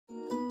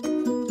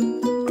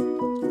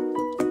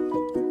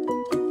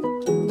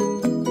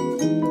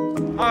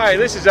Hi,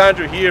 this is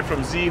Andrew here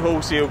from Zee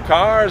Wholesale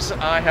Cars.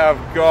 I have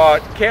got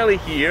Kelly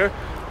here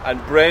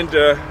and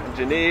Brenda and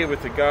Janae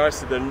with regards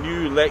to their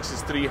new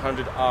Lexus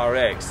 300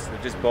 RX. They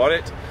just bought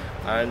it,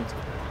 and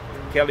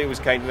Kelly was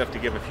kind enough to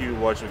give a few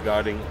words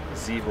regarding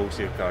Zee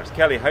Wholesale Cars.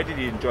 Kelly, how did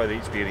you enjoy the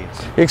experience?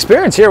 The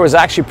experience here was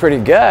actually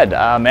pretty good.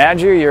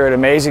 Andrew, you're an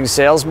amazing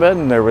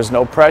salesman. There was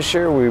no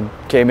pressure. We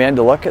came in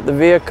to look at the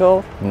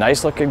vehicle.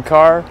 Nice looking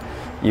car.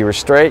 You were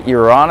straight, you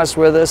were honest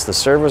with us. The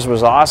service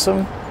was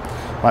awesome.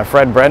 My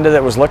friend Brenda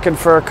that was looking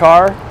for a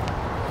car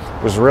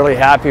was really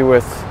happy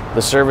with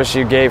the service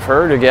you gave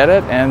her to get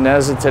it, and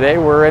as of today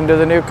we're into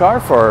the new car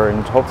for her,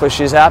 and hopefully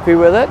she's happy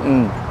with it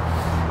and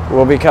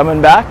we'll be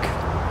coming back.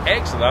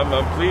 Excellent.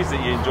 I'm pleased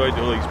that you enjoyed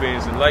the whole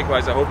experience, and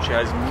likewise I hope she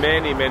has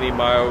many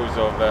miles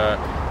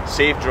of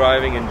safe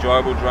driving,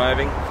 enjoyable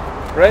driving.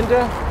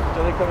 Brenda,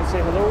 do they come and say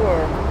hello,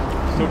 or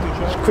still too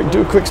shy?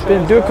 Do a quick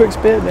spin, do a quick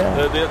spin,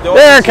 yeah.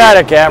 They're kind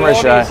of camera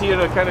shy. The audience here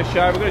are kind of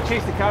shy. We're going to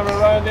chase the camera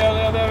around there.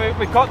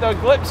 We caught the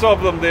glimpse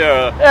of them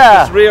there.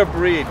 Yeah. It's rare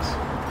breed.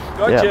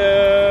 Gotcha.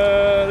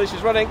 Yeah. This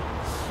is running.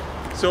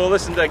 So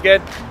listen,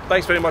 again,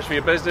 thanks very much for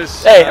your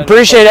business. Hey,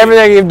 appreciate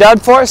everything you've done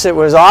for us. It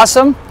was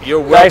awesome. You're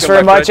welcome. Thanks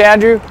very much,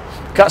 Andrew.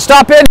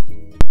 Stop in,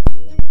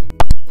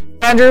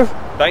 Andrew.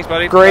 Thanks,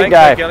 buddy. Great Thanks,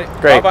 guy. Kelly.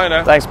 Great. Bye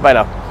now. Thanks. Bye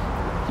now.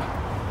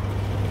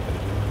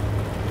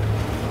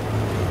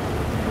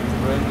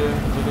 Brenda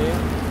today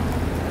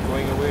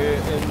going away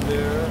in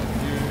their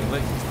new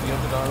Lexus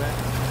 300 RX.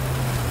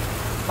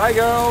 Hi,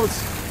 girls.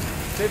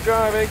 Safe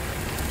driving.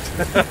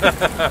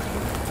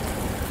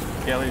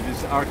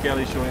 Our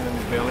Kelly showing them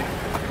his belly.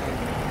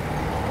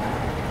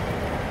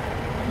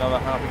 Another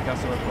happy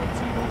customer from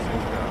Zee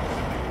Wholesale Cars.